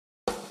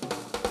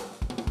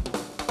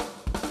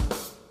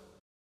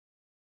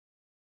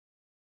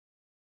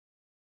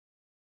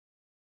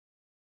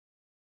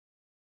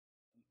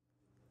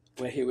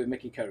we're here with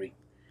Mickey Curry,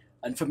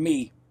 and for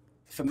me,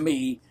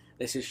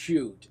 this is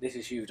huge. This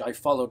is huge. I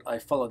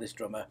followed this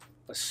drummer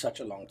for such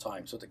a long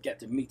time, so to get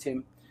to meet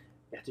him,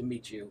 get to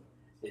meet you,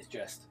 is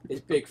just,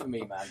 it's big for me,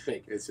 man.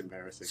 Big. It's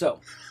embarrassing.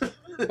 So,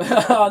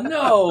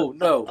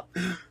 no.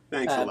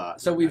 Thanks a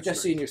lot. So we've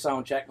just seen your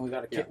sound check, and we've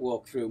had a kit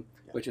walk through,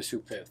 Yeah. which is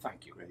superb.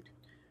 Thank you. Great.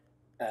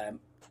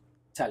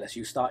 Tell us,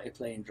 you started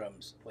playing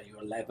drums when you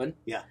were 11.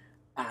 Yeah.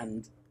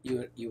 And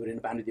you were in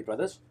a band with your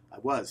brothers. I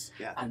was,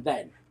 yeah. And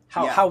then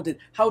how did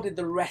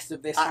the rest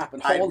of this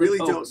happen? I All really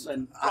the Oates don't.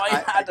 And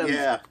Bryan Adams.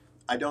 Yeah,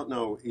 I don't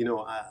know. You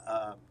know,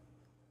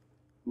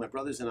 my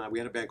brothers and I, we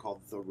had a band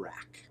called The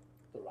Rack.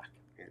 The Rack.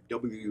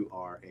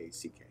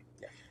 W-R-A-C-K.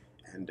 Yeah.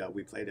 And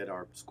we played at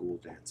our school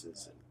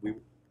dances. And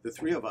the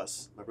three of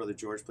us, my brother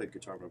George played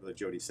guitar, my brother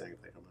Jody sang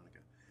and played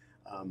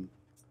harmonica.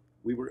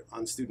 We were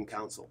on student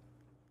council.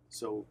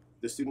 So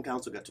the student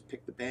council got to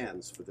pick the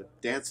bands for the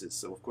dances.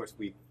 So, of course,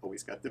 we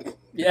always got to play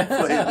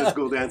the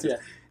school dances. Yeah.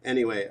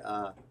 Anyway,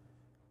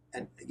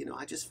 and, you know,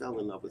 I just fell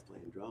in love with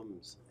playing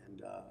drums.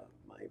 And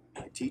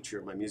my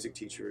teacher, my music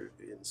teacher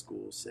in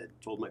school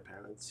told my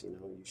parents, you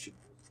know, you should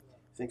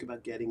think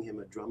about getting him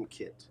a drum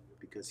kit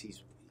because he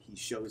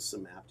shows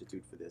some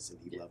aptitude for this and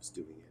he loves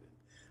doing it.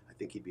 And I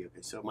think he'd be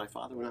okay. So my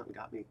father went out and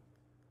got me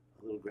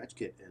a little Gretsch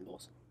kit. And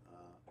awesome.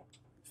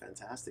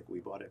 Fantastic.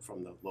 We bought it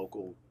from the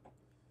local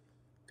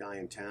guy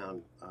in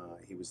town.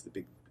 He was the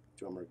big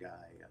drummer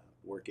guy,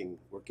 working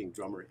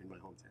drummer in my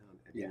hometown.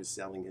 And he was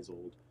selling his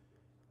old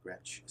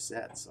Gretsch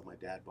sets. So my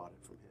dad bought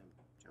it from him,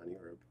 Johnny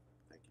Herb.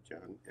 Thank you,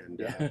 John.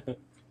 And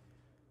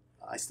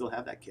I still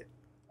have that kit.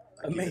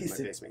 I keep it in my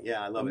basement.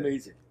 Yeah, I love it.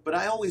 Amazing. But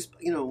I always,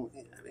 you know,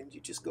 I mean,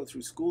 you just go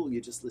through school,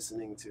 you're just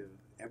listening to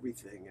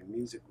everything, and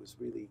music was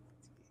really,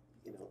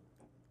 you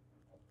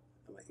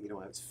know,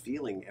 I was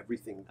feeling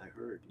everything I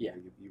heard. Yeah. You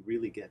know, you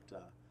really get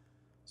sort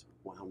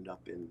of wound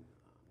up in,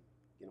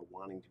 you know,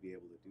 wanting to be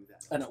able to do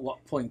that. And at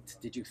what point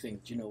did you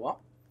think, do you know what?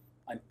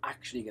 I'm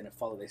actually going to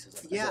follow this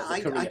as a career.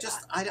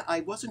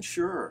 I wasn't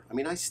sure. I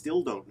mean, I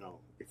still don't know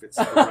if it's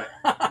the right.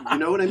 You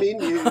know what I mean?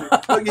 You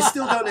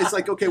still don't. It's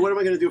like, okay, what am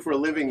I going to do for a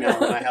living now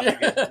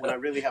when I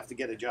really have to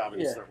get a job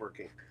and start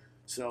working?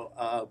 So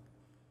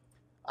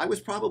I was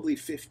probably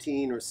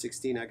 15 or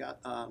 16. I got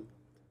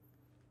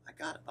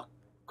a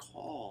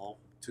call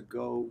to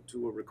go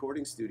to a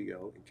recording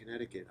studio in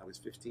Connecticut. I was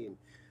 15.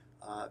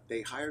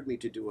 They hired me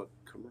to do a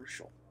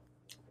commercial,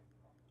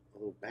 a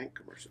little bank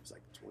commercial. It was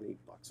like $20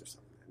 or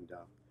something. And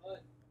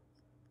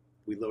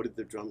we loaded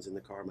the drums in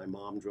the car. My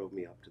mom drove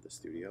me up to the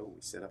studio, and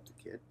we set up the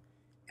kit.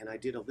 And I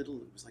did it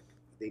was like,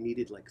 they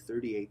needed like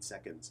 38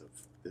 seconds of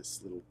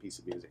this little piece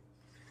of music.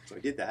 So I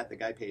did that. The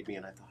guy paid me,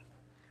 and I thought,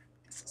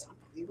 this is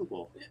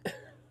unbelievable.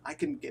 I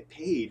can get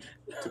paid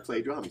to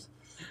play drums.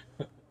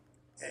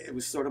 It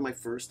was sort of my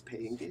first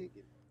paying gig.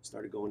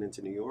 Started going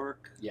into New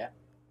York.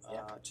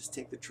 Just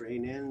take the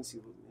train in.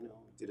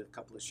 Did a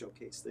couple of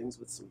showcase things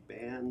with some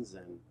bands,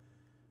 and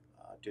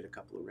did a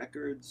couple of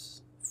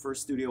records.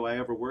 First studio I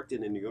ever worked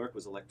in New York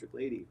was Electric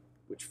Lady,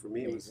 which for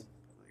me was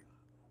like,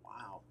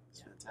 wow, it's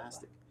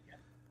fantastic.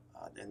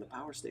 And the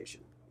Power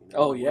Station. You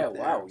know,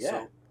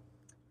 So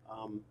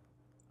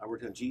I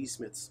worked on G.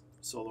 Smith's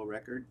solo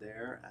record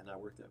there, and I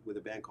worked with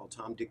a band called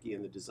Tom Dickey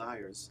and the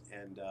Desires.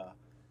 And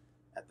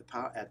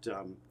at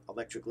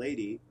Electric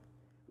Lady,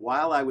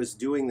 while I was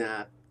doing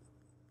that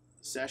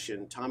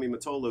session, Tommy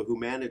Mottola, who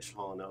managed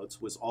Hall &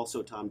 Oates, was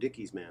also Tom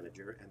Dickey's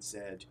manager, and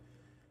said,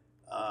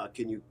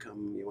 can you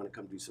want to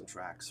come do some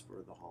tracks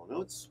for the Hall &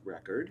 Oates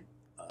record?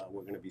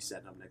 We're going to be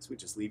setting up next week.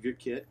 Just leave your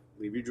kit,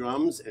 leave your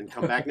drums, and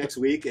come back next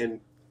week.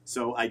 And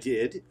so I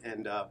did,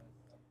 and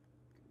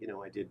you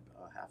know, I did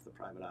half the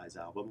Private Eyes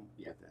album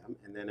with them,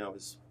 and then that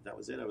was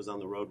it. I was on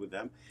the road with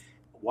them.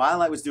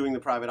 While I was doing the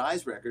Private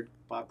Eyes record,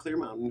 Bob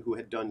Clearmountain, who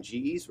had done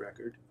GE's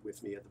record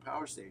with me at the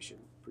Power Station,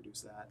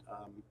 produced that,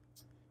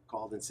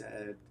 called and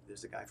said,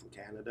 there's a guy from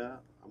Canada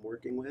I'm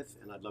working with,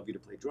 and I'd love you to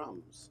play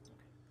drums.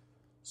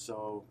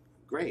 So,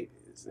 great.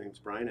 His name's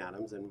Bryan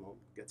Adams, and we'll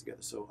get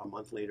together. So a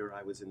month later,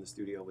 I was in the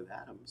studio with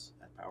Adams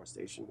at Power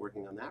Station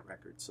working on that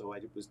record. So I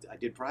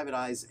did Private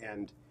Eyes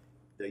and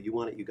the You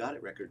Want It, You Got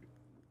It record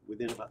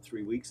within about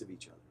 3 weeks of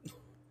each other.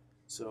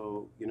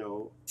 So, you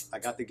know, I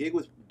got the gig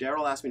with,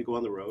 Daryl asked me to go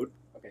on the road.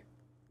 Okay.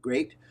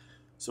 Great.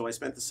 So I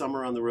spent the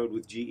summer on the road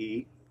with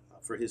GE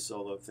for his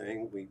solo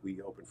thing.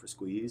 We opened for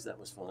Squeeze. That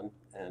was fun.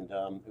 And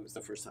it was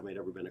the first time I'd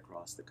ever been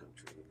across the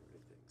country or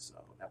anything. So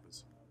that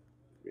was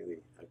really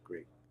a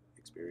great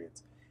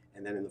experience.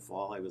 And then in the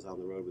fall, I was on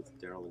the road with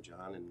Daryl and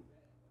John, and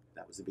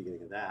that was the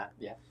beginning of that.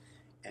 Yeah.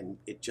 And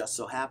it just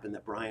so happened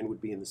that Bryan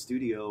would be in the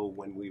studio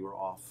when we were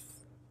off,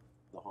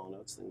 the Hall &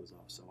 Oates thing was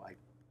off. So I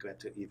got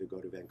to either go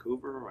to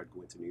Vancouver or I'd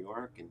go into New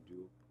York and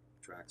do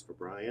tracks for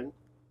Bryan.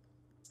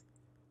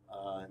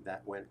 And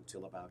that went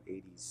until about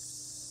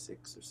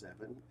 86 or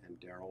 7, and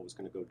Daryl was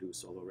going to go do a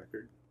solo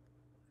record.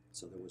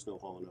 So there was no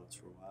Hall & Oates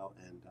for a while,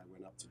 and I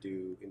went up to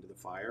do Into the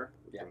Fire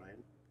with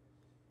Bryan.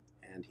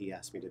 And he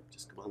asked me to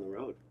just come on the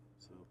road.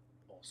 So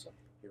awesome.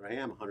 here I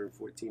am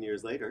 114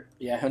 years later.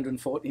 Yeah,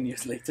 114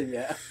 years later,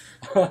 yeah.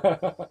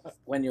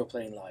 When you're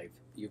playing live,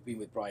 you've been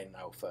with Bryan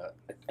now for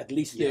at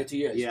least 30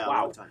 years. Yeah,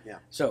 wow. a long time, yeah.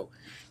 So,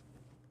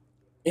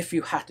 if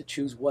you had to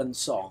choose one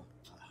song,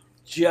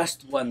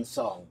 just one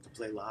song, to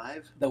play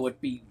live, that would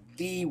be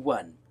the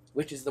one,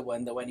 which is the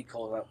one that when he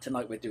calls out,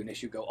 tonight we're doing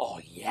this, you go, oh,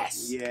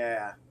 yes.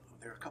 Yeah.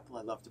 There are a couple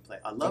I love to play.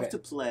 I love to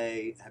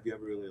play Have You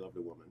Ever Really Loved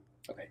a Woman?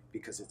 Okay.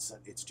 Because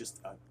it's just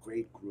a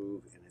great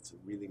groove, and it's a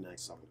really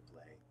nice song to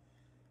play.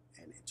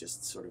 And it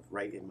just sort of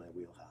right in my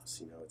wheelhouse.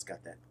 You know, it's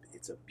got that,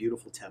 it's a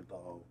beautiful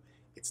tempo.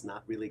 It's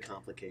not really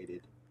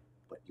complicated,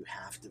 but you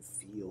have to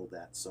feel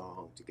that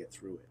song to get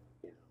through it.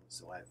 You know,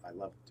 so I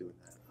love doing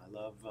that. I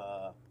love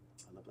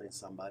playing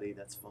Somebody.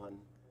 That's fun.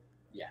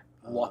 Yeah,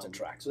 Water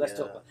Track. So let's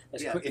talk about.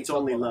 Let's quickly It's talk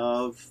Only about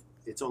Love.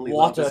 It's Only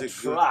Water Love is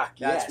a good, Track.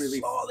 that's yes, really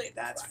solid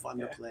that's track, fun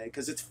yeah. to play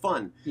because it's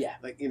fun. Yeah.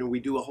 Like, you know, we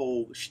do a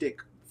whole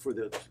shtick for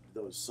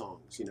those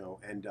songs, you know,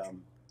 and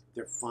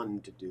they're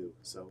fun to do.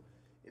 So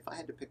if I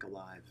had to pick a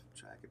live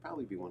track, it'd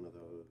probably be one of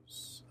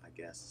those, I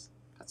guess.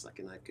 That's Like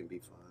a Knife Can Be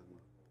Fun.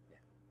 Yeah.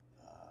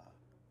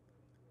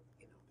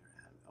 You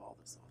know, all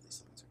these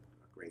songs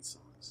are great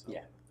songs. So.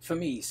 Yeah. For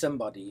me,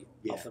 Somebody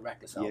off the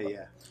Reckless album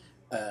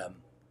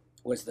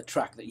was the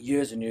track that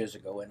years and years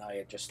ago when I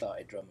had just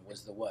started drumming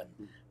was the one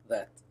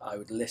that I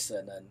would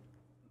listen and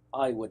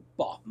I would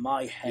bop.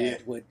 My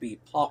head would be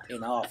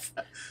popping off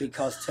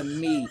because to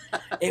me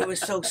it was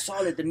so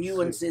solid. The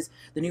nuances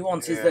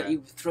that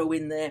you throw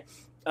in there,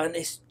 and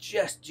it's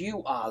just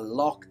you are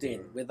locked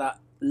in with that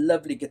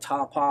lovely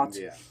guitar part.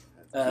 Yeah,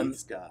 Keith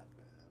Scott.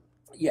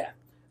 Yeah,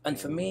 and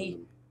for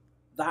me,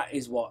 that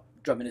is what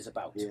drumming is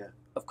about. Yeah,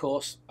 of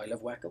course, I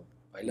love Weckel,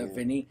 I love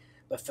Vinny,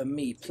 but for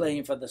me,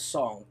 playing for the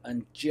song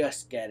and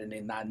just getting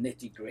in that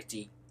nitty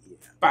gritty,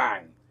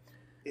 bang.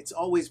 It's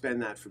always been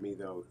that for me,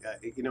 though.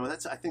 You know,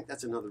 I think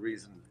that's another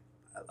reason.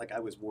 Like I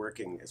was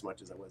working as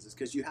much as I was, is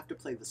because you have to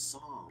play the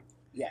song.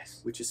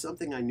 Yes. Which is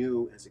something I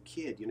knew as a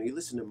kid. You know, you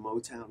listen to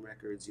Motown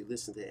records, you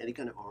listen to any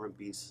kind of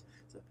R&B. So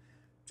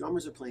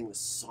drummers are playing the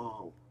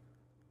song.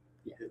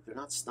 Yeah. They're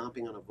not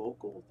stomping on a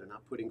vocal. They're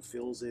not putting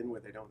fills in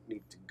where they don't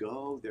need to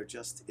go.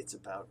 It's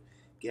about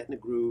getting a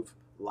groove,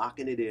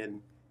 locking it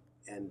in,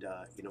 and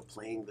you know,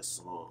 playing the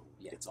song.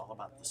 Yeah. It's all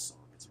about the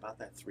song. It's about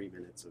that 3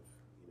 minutes of.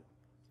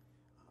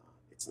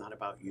 It's not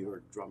about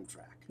your drum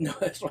track. No,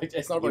 that's right.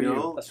 It's not about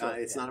you. That's right.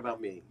 It's not about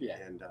me. Yeah.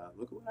 And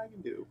look at what I can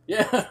do.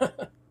 Yeah.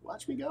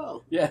 Watch me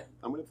go. Yeah.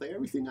 I'm going to play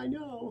everything I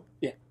know.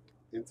 Yeah.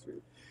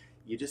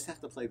 You just have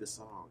to play the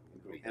song.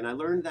 And I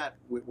learned that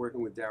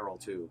working with Daryl,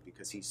 too,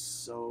 because he's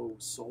so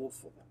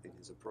soulful in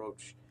his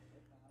approach.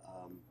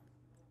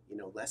 You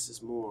know, less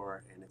is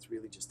more, and it's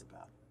really just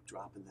about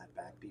dropping that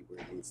backbeat where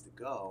it needs to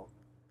go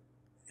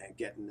and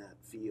getting that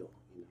feel.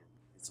 You know,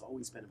 it's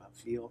always been about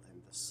feel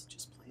and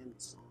just playing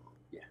the song.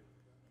 Yeah.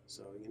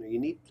 So, you know, you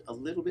need a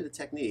little bit of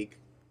technique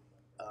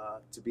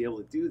to be able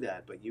to do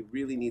that, but you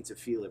really need to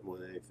feel it more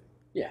than anything.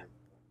 Yeah.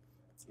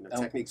 You know,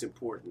 technique's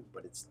important,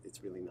 but it's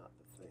really not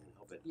the thing.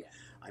 But yeah.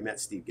 I met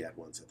Steve Gadd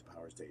once at the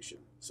power station.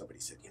 Somebody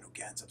said, you know,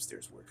 Gadd's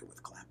upstairs working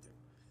with Clapton.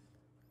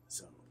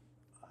 So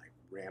I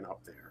ran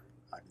up there.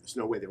 There's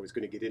no way they was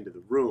going to get into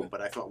the room,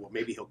 but I thought, well,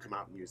 maybe he'll come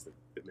out and use the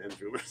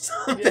men's room or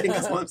something.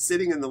 Because I'm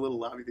sitting in the little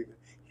lobby thing, and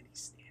he's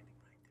standing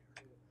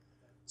right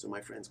there. So my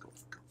friends go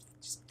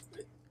just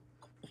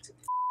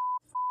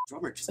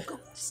drummer, just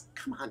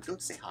come on, go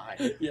say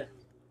hi. Yeah.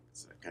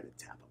 So I kind of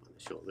tap him on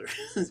the shoulder.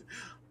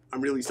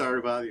 I'm really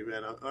sorry to bother you,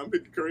 man. I'm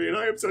in Korean.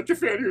 I am such a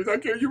fan of yours. I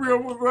can't. You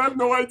have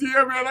no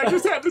idea, man. I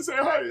just had to say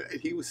hi.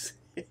 And he was,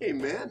 hey,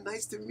 man,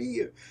 nice to meet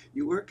you.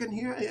 You working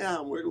here? Yeah,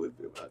 I'm working with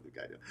the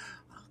guy.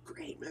 Oh,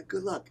 great, man.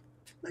 Good luck.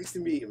 Nice to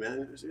meet you, man.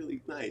 It was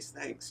really nice.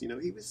 Thanks. You know,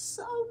 he was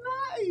so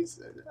nice.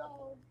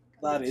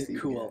 That is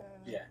cool.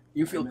 Yeah.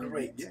 You feel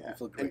great. Yeah. You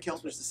feel great. And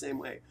Keltner's the same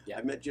way. Yeah.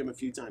 I've met Jim a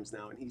few times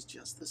now, and he's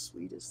just the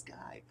sweetest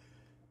guy.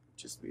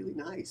 Just really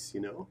nice, you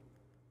know?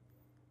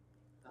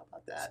 How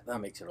about that? That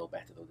makes it all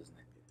better, though, doesn't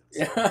it?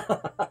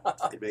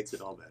 Yeah. It makes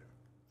it all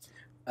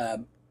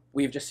better.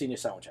 We've just seen your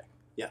sound check.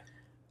 Yeah.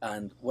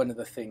 And one of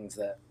the things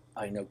that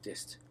I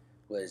noticed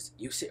was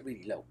you sit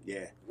really low.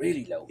 Yeah.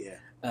 Really low.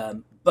 Yeah.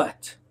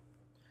 But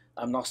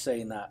I'm not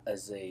saying that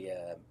as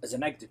a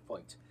negative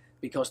point,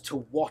 because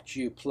to watch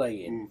you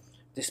playing,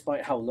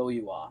 despite how low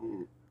you are,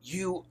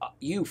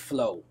 you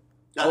flow.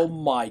 Oh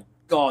my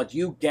God!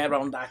 You get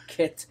on that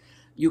kit.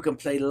 You can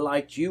play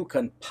light. You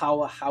can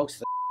powerhouse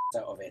the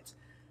out of it.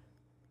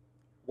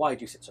 Why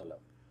do you sit so low?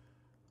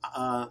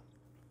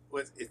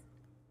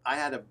 I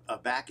had a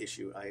back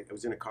issue. I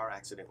was in a car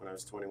accident when I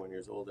was 21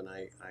 years old, and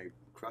I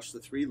crushed the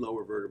 3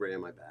 lower vertebrae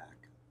in my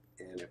back.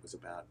 And it was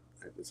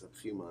a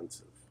few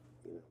months of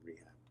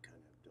rehab, kind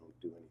of don't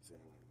do anything.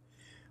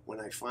 When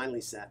I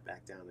finally sat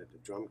back down at the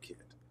drum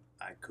kit,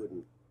 I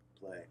couldn't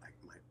play.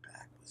 My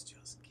back was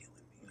just killing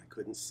me. I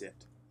couldn't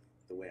sit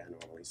the way I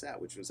normally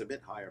sat, which was a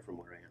bit higher from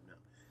where I am now.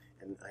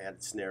 And I had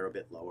the snare a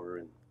bit lower,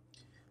 and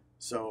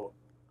so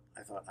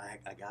I thought,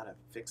 I gotta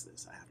fix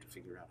this. I have to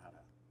figure out how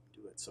to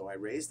do it. So I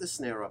raised the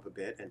snare up a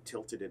bit and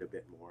tilted it a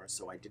bit more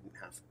so I didn't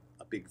have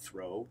a big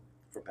throw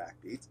for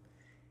backbeats.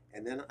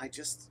 And then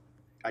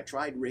I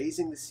tried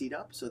raising the seat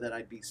up so that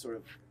I'd be sort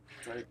of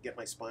trying to get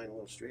my spine a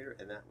little straighter,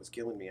 and that was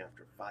killing me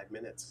after 5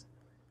 minutes.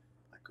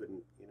 I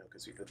couldn't,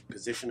 because the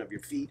position of your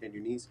feet and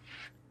your knees.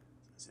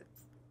 So I said,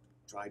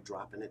 try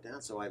dropping it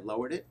down. So I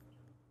lowered it,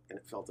 and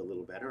it felt a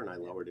little better, and I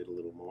lowered it a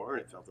little more,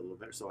 and it felt a little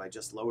better. So I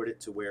just lowered it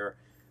to where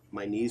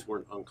my knees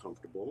weren't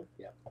uncomfortable,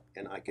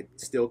 and I could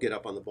still get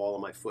up on the ball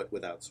of my foot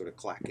without sort of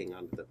clacking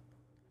onto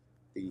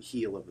the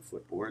heel of the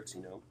footboards,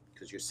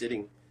 because you're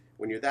sitting.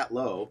 When you're that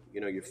low,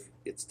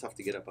 it's tough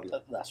to get up on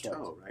the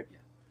toe, right? Yeah.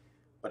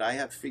 But I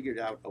have figured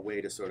out a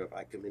way to sort of,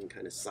 I come in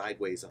kind of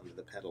sideways onto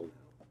the pedal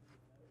now,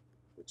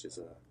 which is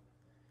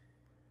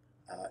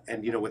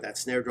and with that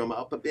snare drum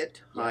up a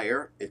bit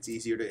higher,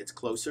 it's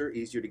closer,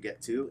 easier to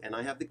get to, and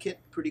I have the kit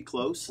pretty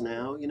close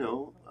now,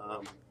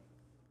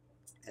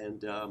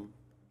 and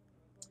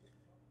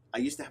I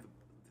used to have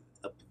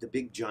the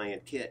big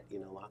giant kit,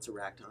 lots of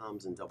rack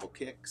toms and double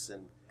kicks,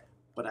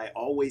 but I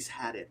always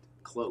had it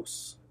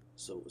close.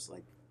 So it was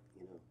like,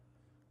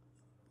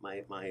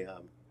 my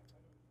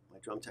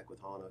drum tech with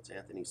Hall & Oates,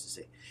 Anthony, used to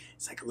say,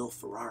 it's like a little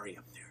Ferrari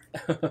up there.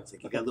 It's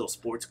like you got a little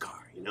sports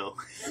car,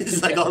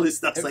 It's like all this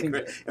stuff's like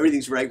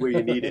everything's right where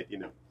you need it,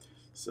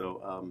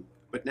 So,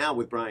 but now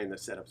with Bryan, the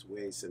setup's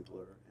way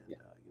simpler, and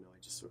I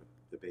just sort of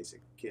the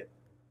basic kit.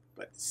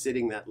 But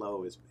sitting that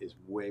low is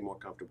way more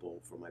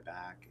comfortable for my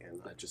back,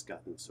 and I've just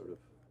gotten sort of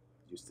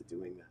used to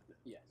doing that now.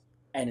 Yes.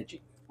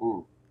 Energy.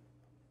 Mm.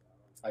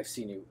 I've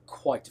seen you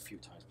quite a few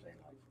times playing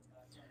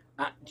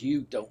live.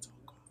 You don't.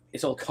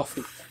 It's all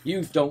coffee.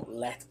 You don't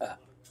let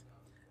up.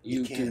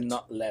 You do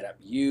not let up.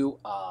 You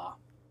are.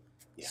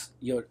 Yeah.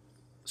 You're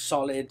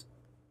solid,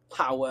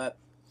 power,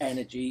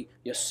 energy.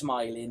 You're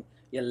smiling.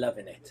 You're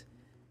loving it.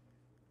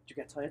 Did you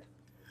get tired?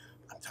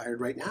 I'm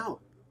tired right now.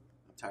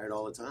 I'm tired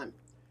all the time.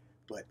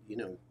 But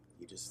you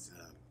just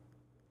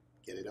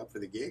get it up for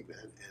the gig,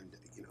 man. And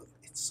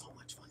it's so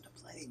much fun to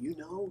play.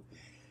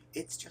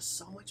 It's just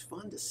so much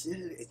fun to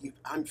sit.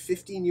 I'm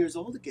 15 years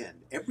old again.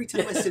 Every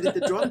time I sit at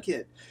the drum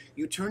kit,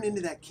 you turn into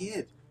that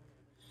kid.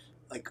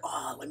 Like,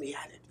 oh, let me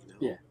at it,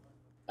 Yeah.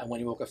 And when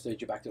you walk off stage,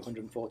 you're back to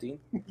 114?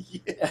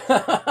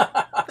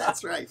 Yeah.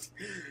 That's right.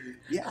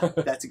 Yeah,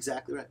 that's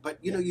exactly right. But,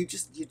 you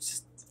just,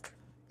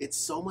 it's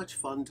so much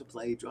fun to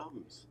play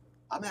drums.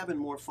 I'm having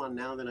more fun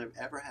now than I've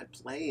ever had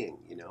playing,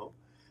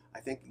 I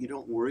think you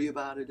don't worry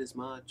about it as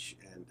much,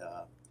 and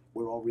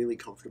we're all really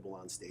comfortable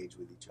on stage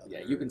with each other.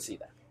 Yeah, you can see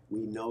that.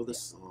 We know the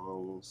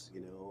songs,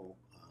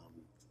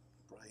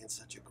 Bryan's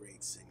such a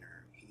great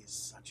singer. He is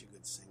such a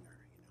good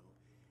singer,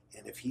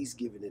 And if he's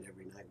giving it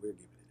every night, we're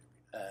giving it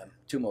every night.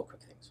 2 more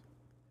quick things.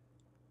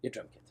 Your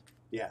drum kit.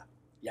 Yeah.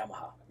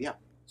 Yamaha. Yeah.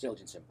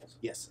 Zildjian cymbals.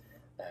 Yes.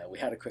 We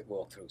had a quick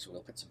walkthrough, so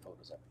we'll put some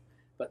photos up.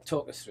 But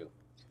talk us through.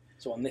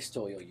 So on this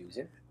tour you're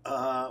using?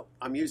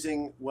 I'm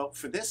using,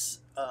 for this,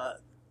 the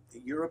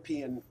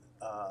European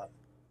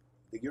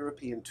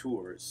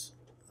tours,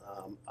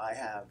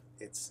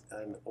 it's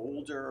an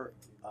older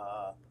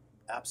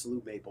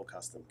Absolute Maple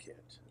custom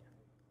kit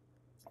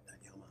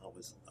that Yamaha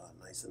was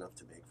nice enough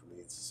to make for me.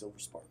 It's a Silver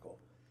Sparkle.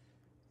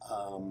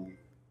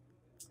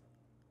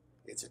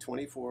 It's a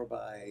 24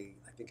 by,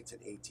 I think it's an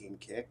 18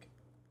 kick,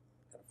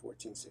 got a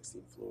 14,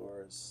 16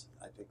 floors.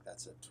 I think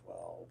that's a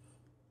 12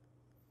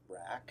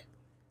 rack.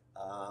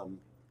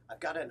 I've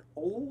got an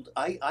old,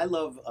 I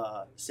love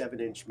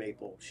 7-inch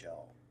maple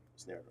shell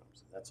snare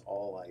drums. That's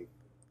all I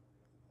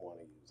want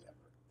to use ever.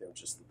 They're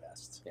just the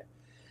best. Yeah.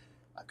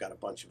 I've got a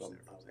bunch of them.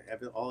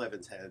 All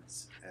Evans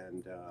heads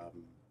and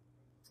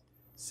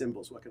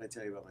cymbals. What can I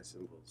tell you about my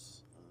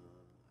cymbals?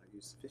 I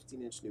use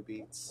 15-inch New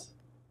Beats.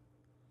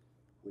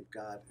 We've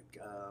got,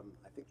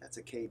 I think that's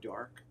a K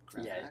Dark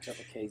Crash. Yeah, a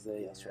couple Ks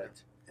there, that's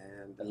right.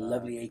 And the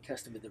lovely A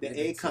custom with the rivets.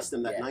 The A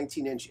custom, that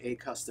 19-inch A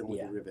custom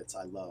with the rivets,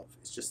 I love.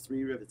 It's just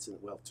 3 rivets in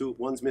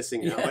one's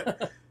missing now,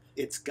 but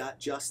it's got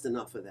just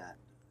enough of that,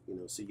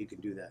 so you can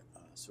do that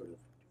sort of,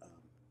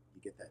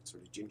 you get that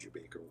sort of Ginger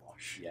Baker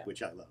wash,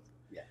 which I love.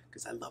 Yeah.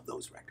 Because I love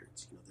those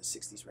records, the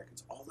 60s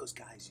records. All those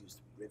guys used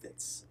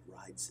rivets,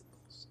 ride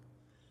cymbals.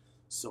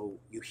 So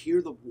you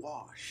hear the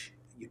wash.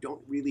 You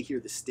don't really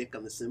hear the stick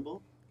on the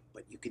cymbal,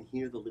 but you can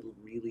hear the little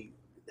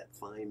that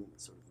fine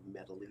sort of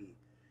metally.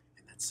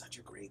 That's such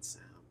a great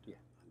sound. Yeah.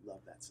 I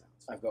love that sound.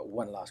 I've got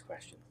one last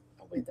question.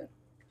 I'll wait then.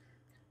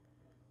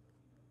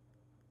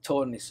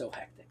 Touring is so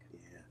hectic.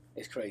 Yeah.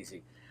 It's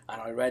crazy.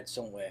 And I read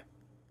somewhere,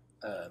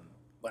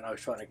 when I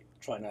was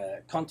trying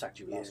to contact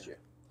you last year,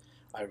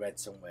 I read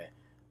somewhere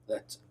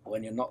that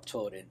when you're not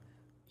touring,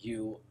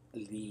 you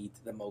lead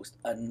the most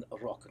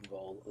un-rock and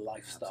roll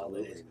lifestyle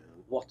there is. Man.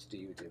 What do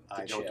you do?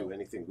 I don't do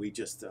anything. We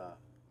just,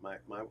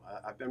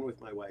 I've been with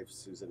my wife,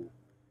 Susan.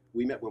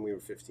 We met when we were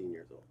 15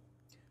 years old.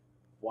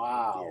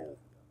 Wow.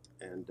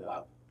 Yeah. And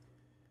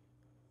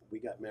we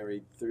got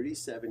married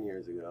 37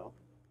 years ago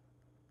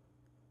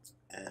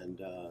and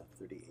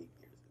 38 years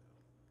ago.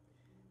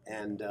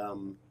 And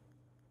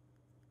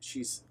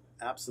she's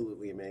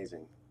absolutely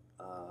amazing.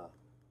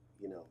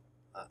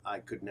 I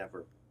could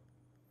never,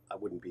 I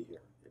wouldn't be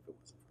here if it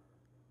wasn't for her.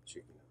 She,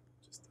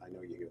 I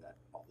know you hear that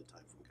all the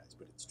time from guys,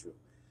 but it's true.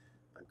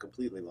 I'm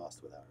completely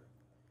lost without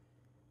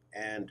her.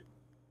 And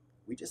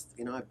we just,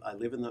 I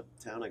live in the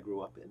town I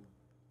grew up in.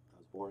 I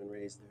was born and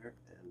raised there,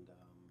 and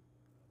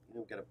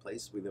we've got a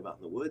place. We live out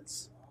in the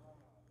woods,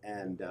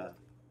 and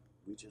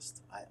we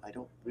just, I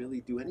don't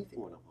really do anything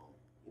when I'm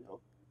home.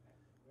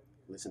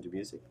 Listen to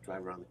music,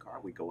 drive around the car.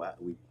 We go out.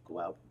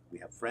 We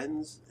have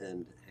friends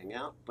and hang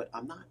out. But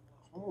I'm not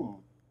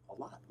home a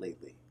lot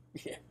lately.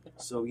 Yeah.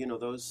 So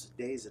those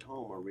days at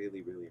home are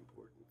really, really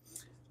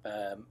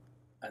important.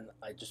 And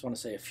I just want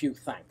to say a few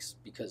thanks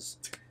because.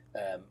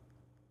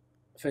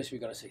 First,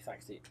 we've got to say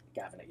thanks to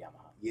Gavin at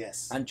Yamaha.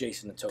 Yes. And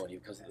Jason and Tony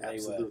because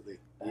Absolutely.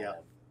 They were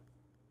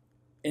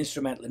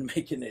instrumental in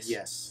making this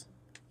yes.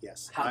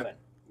 happen.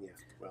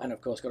 Well, And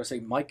of course, got to say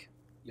Mike,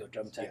 your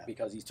drum tech, Yeah.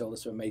 because he's told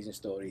us some amazing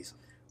stories,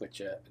 which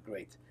are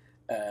great.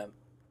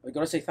 We've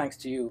got to say thanks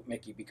to you,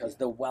 Mickey, because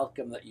the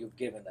welcome that you've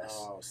given us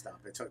oh, stop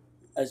it.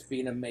 has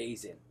been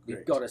amazing. We've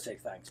Great. got to say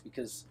thanks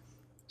because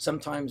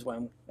sometimes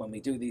when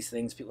we do these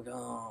things, people go,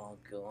 "Oh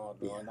God,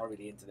 no, I'm not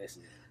really into this."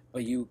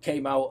 But you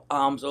came out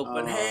arms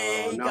open.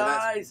 Hey no,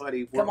 guys,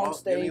 buddy, come on you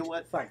stage. know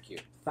what? Thank you.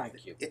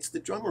 It's the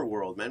drummer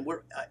world, man.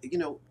 We're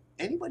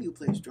anybody who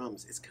plays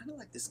drums, it's kind of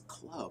like this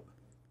club.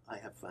 I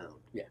have found.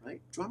 Yeah.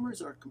 Right.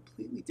 Drummers are a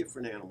completely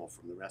different animal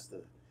from the rest of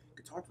the.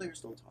 Guitar players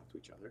don't talk to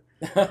each other.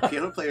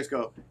 Piano players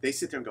they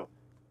sit there and go,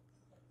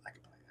 I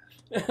can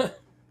play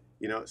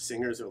that.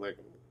 Singers are like,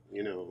 I'm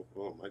a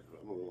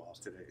little off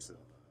today, so.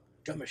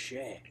 Drummers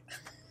share.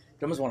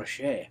 Drummers want to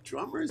share.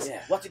 Drummers.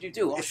 Yeah. What did you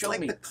do? It's Show like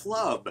me. the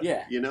club.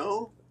 Yeah.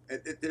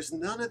 There's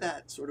none of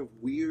that sort of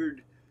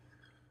weird,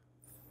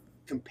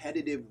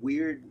 competitive,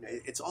 weird.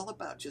 It's all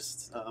about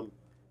just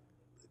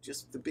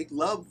the big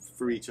love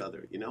for each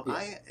other.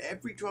 Yeah.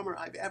 Every drummer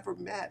I've ever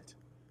met,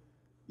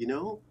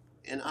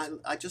 and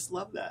I just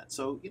love that.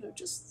 So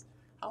just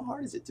how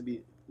hard is it to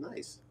be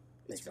nice?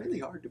 It's Exactly. really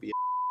hard to be.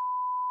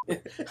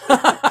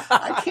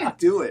 I can't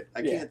do it.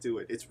 I can't do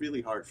it. It's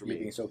really hard for You're me.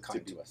 being so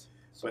kind to us.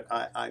 But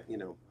I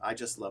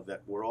just love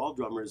that we're all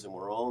drummers and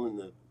we're all in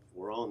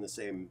the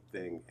same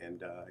thing,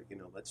 and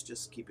let's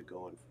just keep it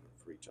going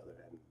for each other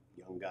and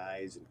young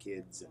guys and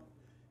kids, and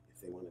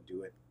if they want to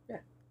do it,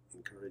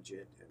 encourage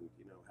it and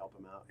help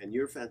them out. And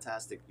you're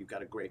fantastic. You've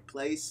got a great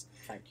place.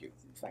 Thank you.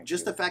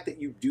 Just the fact that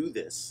you do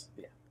this,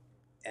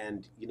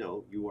 and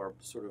you are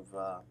sort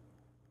of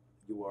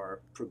you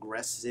are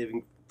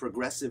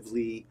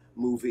progressively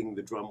moving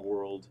the drum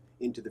world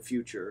into the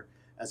future,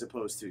 as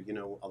opposed to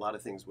a lot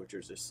of things which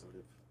are just sort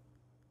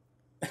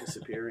of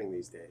disappearing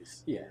these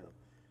days. Yeah.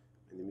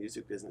 And the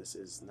music business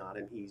is not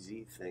an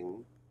easy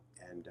thing,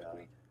 and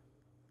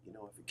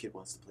if a kid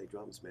wants to play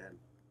drums, man,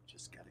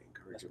 just gotta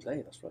encourage Let's him.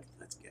 play. That's right.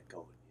 Let's get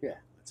going. Yeah.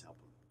 Let's help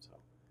them. So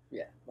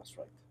Yeah, that's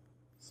right.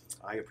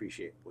 I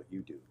appreciate what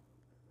you do.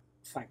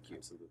 Thank you.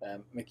 Absolutely.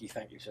 Mickey,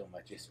 thank you so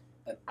much. It's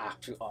an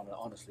absolute honor,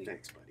 honestly,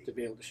 Thanks, buddy. to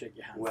be able to shake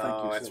your hand. Well,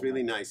 thank you that's so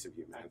really much. nice of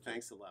you, man. Thank you.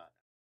 Thanks a lot.